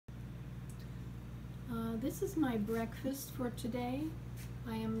This is my breakfast for today.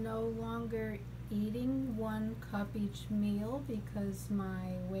 I am no longer eating 1 cup each meal because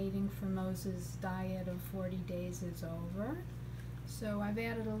my waiting for Moses diet of 40 days is over. So I've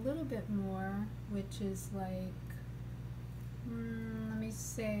added a little bit more, which is like, let me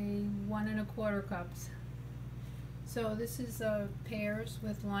say 1 1/4 cups. So this is pears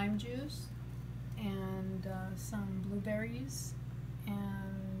with lime juice and some blueberries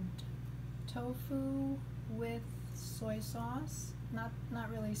and tofu with soy sauce. Not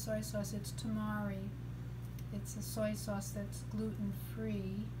really soy sauce, it's tamari. It's a soy sauce that's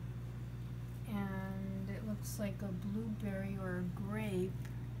gluten-free, and it looks like a blueberry or a grape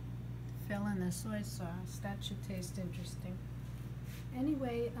fell in the soy sauce. That should taste interesting.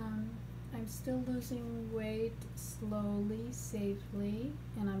 Anyway, I'm still losing weight slowly, safely,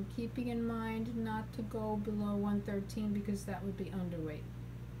 and I'm keeping in mind not to go below 113 because that would be underweight.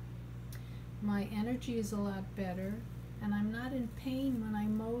 My energy is a lot better, and I'm not in pain when I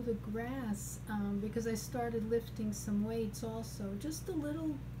mow the grass because I started lifting some weights also. Just a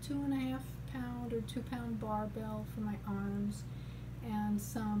little 2.5 pound or 2 pound barbell for my arms and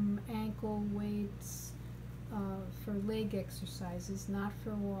some ankle weights for leg exercises, not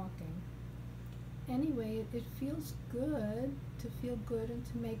for walking. Anyway, it feels good to feel good and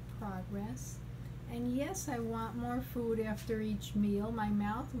to make progress. And yes, I want more food after each meal. My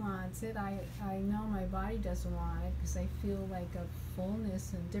mouth wants it. I know my body doesn't want it because I feel like a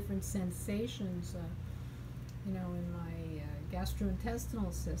fullness and different sensations, in my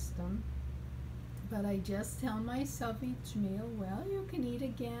gastrointestinal system. But I just tell myself each meal, well, you can eat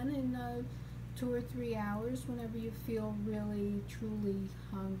again in 2 or 3 hours whenever you feel really, truly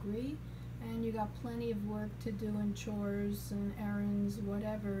hungry. And you got plenty of work to do and chores and errands,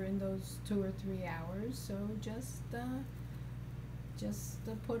 whatever, in those 2 or 3 hours. So just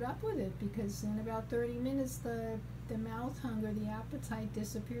put up with it, because in about 30 minutes the mouth hunger, the appetite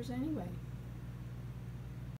disappears anyway.